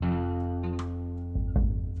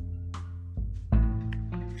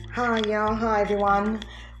Hi, y'all. Hi, everyone.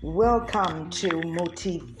 Welcome to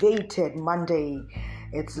Motivated Monday.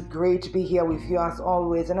 It's great to be here with you as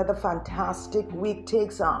always. Another fantastic week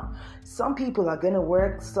takes on. Some people are going to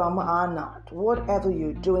work, some are not. Whatever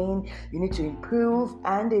you're doing, you need to improve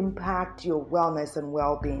and impact your wellness and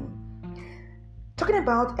well-being. Talking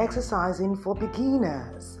about exercising for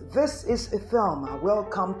beginners. This is Thelma.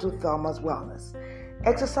 Welcome to Thelma's Wellness.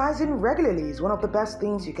 Exercising regularly is one of the best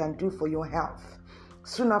things you can do for your health.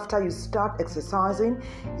 Soon after you start exercising,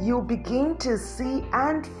 you'll begin to see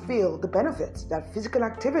and feel the benefits that physical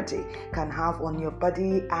activity can have on your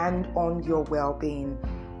body and on your well-being.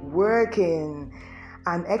 Working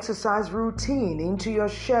an exercise routine into your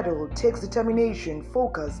schedule takes determination,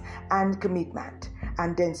 focus, and commitment.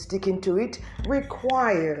 And then sticking to it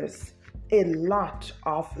requires a lot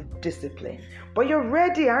of discipline. But you're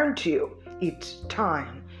ready, aren't you? It's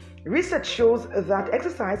time. Research shows that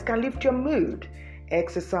exercise can lift your mood.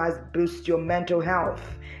 Exercise boosts your mental health.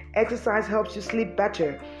 Exercise helps you sleep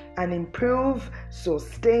better and improve,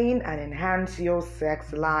 sustain, and enhance your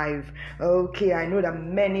sex life. Okay, I know that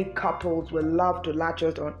many couples will love to latch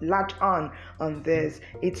on this.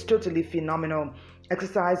 It's totally phenomenal.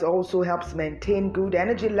 Exercise also helps maintain good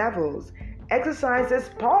energy levels. Exercise is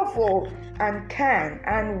powerful and can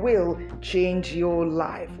and will change your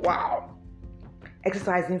life. Wow.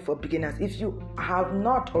 Exercising for beginners. If you have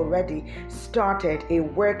not already started a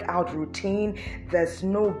workout routine, there's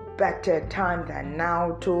no better time than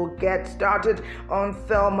now to get started on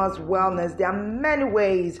Thelma's Wellness. There are many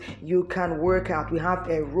ways you can work out. We have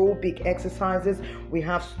aerobic exercises, we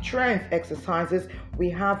have strength exercises,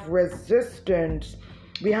 we have resistance.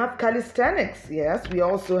 We have calisthenics, yes. We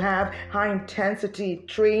also have high-intensity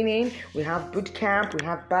training. We have boot camp. We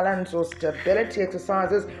have balance or stability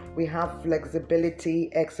exercises. We have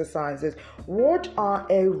flexibility exercises. What are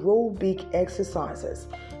aerobic exercises?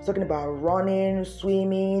 Talking about running,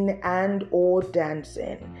 swimming, and or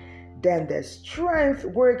dancing. Then there's strength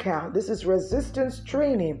workout. This is resistance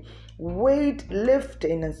training, weight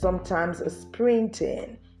lifting, and sometimes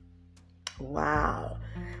sprinting. Wow.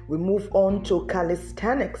 We move on to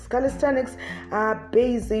calisthenics. Calisthenics are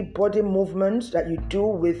basic body movements that you do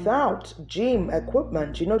without gym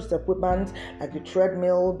equipment. You know this equipment like the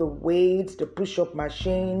treadmill, the weights, the push-up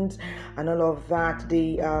machines, and all of that.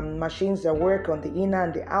 The machines that work on the inner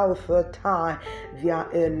and the outer thigh. There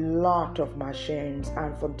are a lot of machines,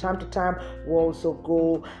 and from time to time we'll also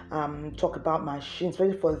go talk about machines,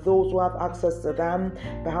 especially for those who have access to them.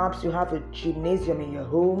 Perhaps you have a gymnasium in your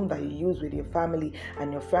home that you use with your family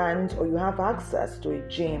and your friends, or you have access to a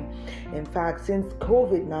gym. In fact, since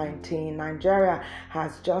COVID-19, Nigeria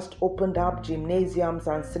has just opened up gymnasiums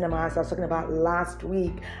and cinemas. I was talking about last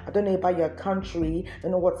week. I don't know about your country. I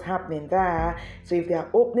don't know what's happening there. So if they are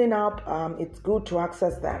opening up, it's good to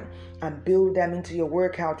access them and build them into your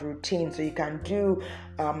workout routine, so you can do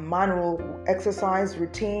manual exercise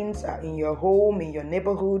routines in your home, in your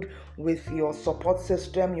neighborhood, with your support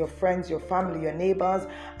system, your friends, your family, your neighbors.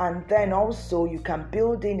 And then also you can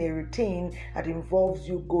build in a routine that involves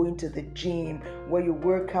you going to the gym, where you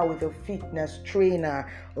work out with a fitness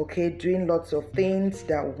trainer, okay, doing lots of things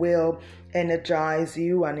that will energize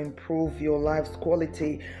you and improve your life's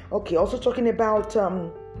quality. Okay, also talking about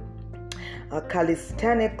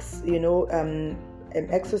calisthenics,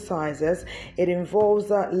 exercises. It involves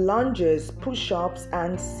lunges, push-ups,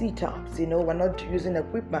 and sit-ups. We're not using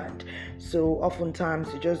equipment, so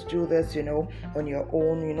oftentimes you just do this, on your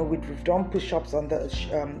own. We've done push-ups on the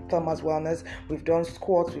Thelma's Wellness. We've done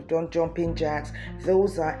squats. We've done jumping jacks.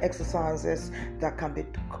 Those are exercises that can be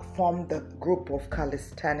form the group of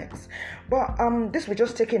calisthenics. But this we're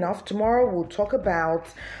just taking off. Tomorrow we'll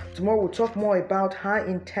talk more about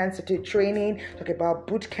high-intensity training. Talk about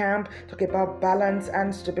boot camp. Talk about balance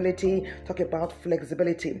and stability, talk about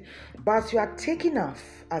flexibility. But you are taking off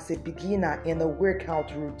as a beginner in a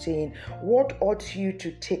workout routine. What ought you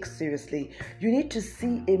to take seriously? You need to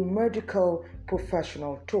see a medical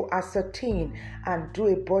professional to ascertain and do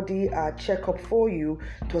a body checkup for you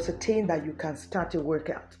to ascertain that you can start a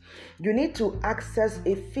workout. You need to access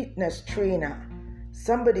a fitness trainer,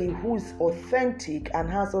 somebody who's authentic and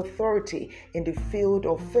has authority in the field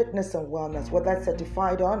of fitness and wellness, whether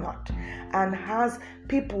certified or not, and has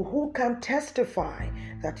people who can testify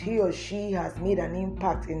that he or she has made an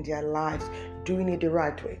impact in their lives doing it the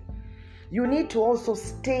right way. You need to also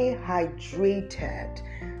stay hydrated.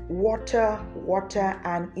 Water,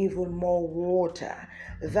 and even more water.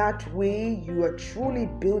 That way you are truly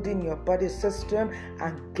building your body system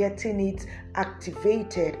and getting it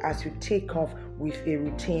activated as you take off with a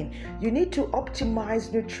routine. You need to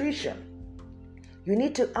optimize nutrition. You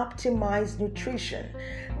need to optimize nutrition,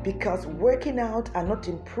 because working out and not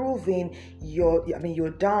improving your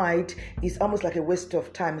diet is almost like a waste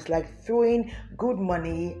of time. It's like throwing good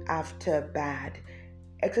money after bad.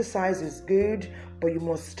 Exercise is good, but you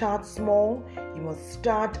must start small. You must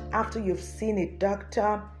start after you've seen a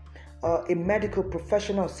doctor, a medical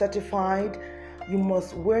professional certified. You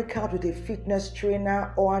must work out with a fitness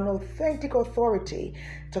trainer or an authentic authority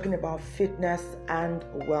talking about fitness and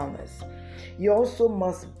wellness. You also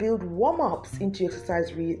must build warm-ups into your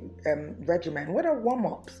exercise regimen. What are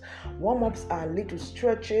warm-ups? Warm-ups are little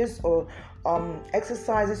stretches or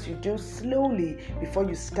exercises you do slowly before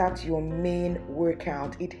you start your main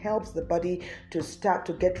workout. It helps the body to start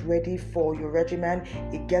to get ready for your regimen.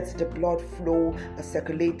 It gets the blood flow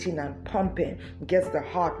circulating and pumping. It gets the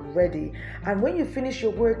heart ready. And when you finish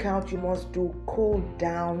your workout, you must do cool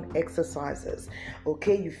down exercises.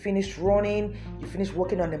 Okay, you finish running, you finish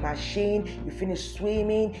working on the machine, you finish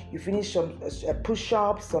swimming, you finish some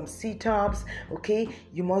push-ups, some sit-ups. Okay,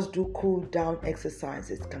 you must do cool down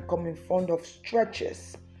exercises. It can come in front of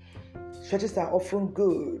stretches. Stretches are often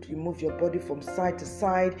good. You move your body from side to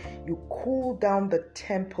side. You cool down the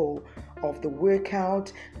tempo of the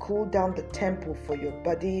workout, cool down the tempo for your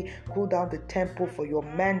body, cool down the tempo for your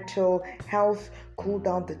mental health, cool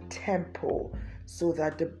down the tempo so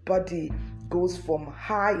that the body goes from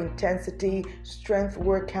high intensity strength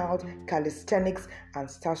workout, calisthenics, and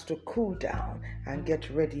starts to cool down and get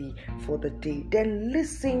ready for the day. Then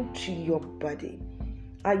listen to your body.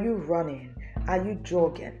 Are you running? Are you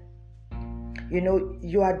jogging?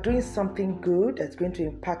 You are doing something good that's going to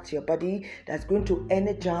impact your body, that's going to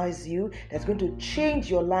energize you, that's going to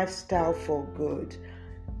change your lifestyle for good.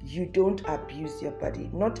 You don't abuse your body.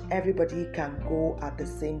 Not everybody can go at the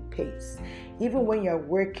same pace. Even when you're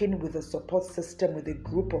working with a support system, with a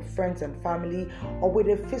group of friends and family, or with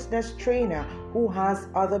a fitness trainer who has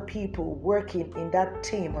other people working in that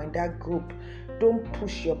team or in that group, don't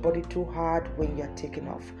push your body too hard when you're taking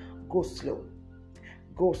off. Go slow.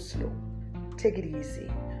 Go slow. Take it easy.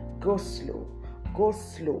 Go slow. Go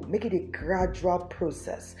slow. Make it a gradual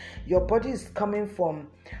process. Your body is coming from,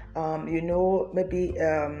 maybe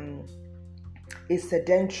a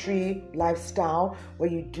sedentary lifestyle where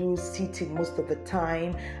you do sitting most of the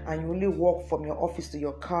time and you only walk from your office to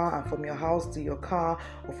your car and from your house to your car,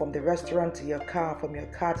 or from the restaurant to your car, from your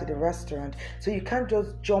car to the restaurant. So you can't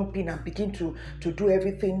just jump in and begin to do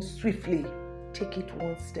everything swiftly. Take it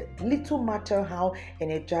one step. Little matter how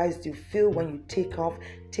energized you feel when you take off,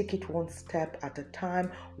 take it one step at a time,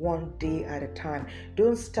 one day at a time.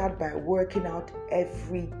 Don't start by working out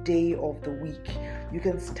every day of the week. You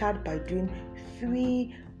can start by doing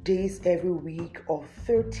 3 days every week or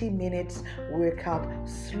 30 minutes workout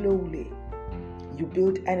slowly. You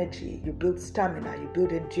build energy, you build stamina, you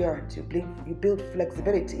build endurance, you build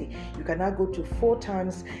flexibility. You can now go to 4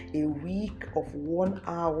 times a week of 1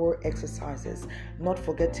 hour exercises, not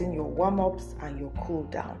forgetting your warm-ups and your cool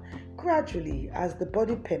down. Gradually, as the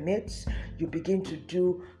body permits, you begin to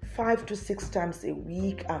do 5 to 6 times a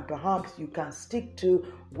week, and perhaps you can stick to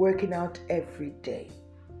working out every day.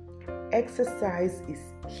 Exercise is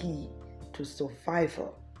key to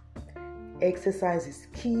survival. Exercise is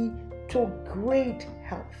key to great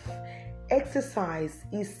health. Exercise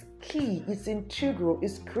is key, it's integral,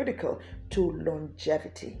 it's critical to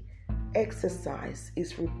longevity. Exercise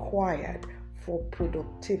is required for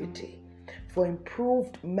productivity, for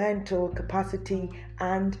improved mental capacity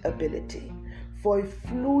and ability. For a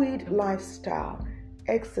fluid lifestyle,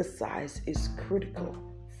 exercise is critical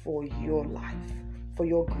for your life, for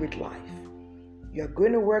your great life. You're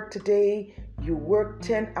going to work today, you work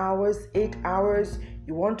 10 hours, 8 hours,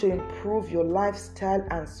 you want to improve your lifestyle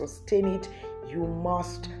and sustain it, you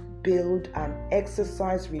must build an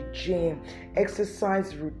exercise regime,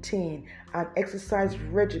 exercise routine, and exercise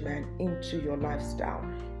regimen into your lifestyle.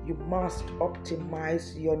 You must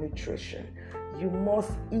optimize your nutrition. You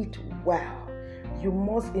must eat well. You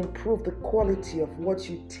must improve the quality of what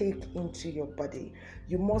you take into your body.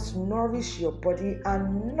 You must nourish your body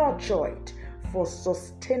and nurture it for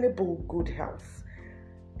sustainable good health.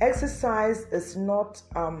 Exercise is not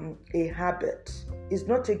a habit. It's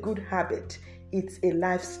not a good habit. It's a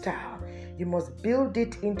lifestyle. You must build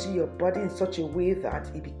it into your body in such a way that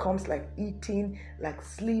it becomes like eating, like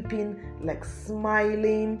sleeping, like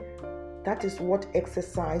smiling. That is what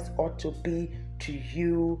exercise ought to be to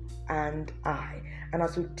you and I. And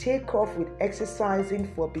as we take off with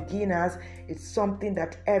exercising for beginners, it's something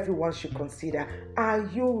that everyone should consider. Are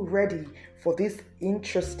you ready for this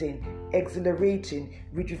interesting, exhilarating,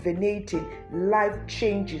 rejuvenating,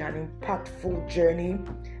 life-changing and impactful journey?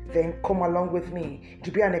 then come along with me. It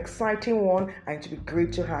will be an exciting one and it will be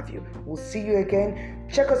great to have you. We'll see you again.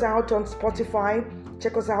 Check us out on Spotify.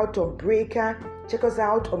 Check us out on Breaker. Check us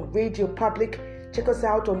out on Radio Public. Check us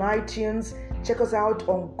out on iTunes. Check us out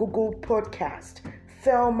on Google Podcast.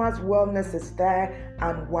 Thelma's Wellness is there,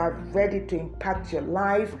 and we're ready to impact your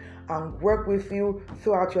life and work with you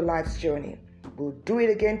throughout your life's journey. We'll do it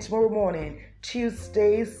again tomorrow morning,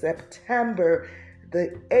 Tuesday, September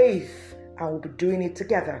the 8th, and we'll be doing it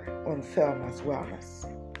together on Thelma's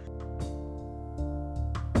Wellness.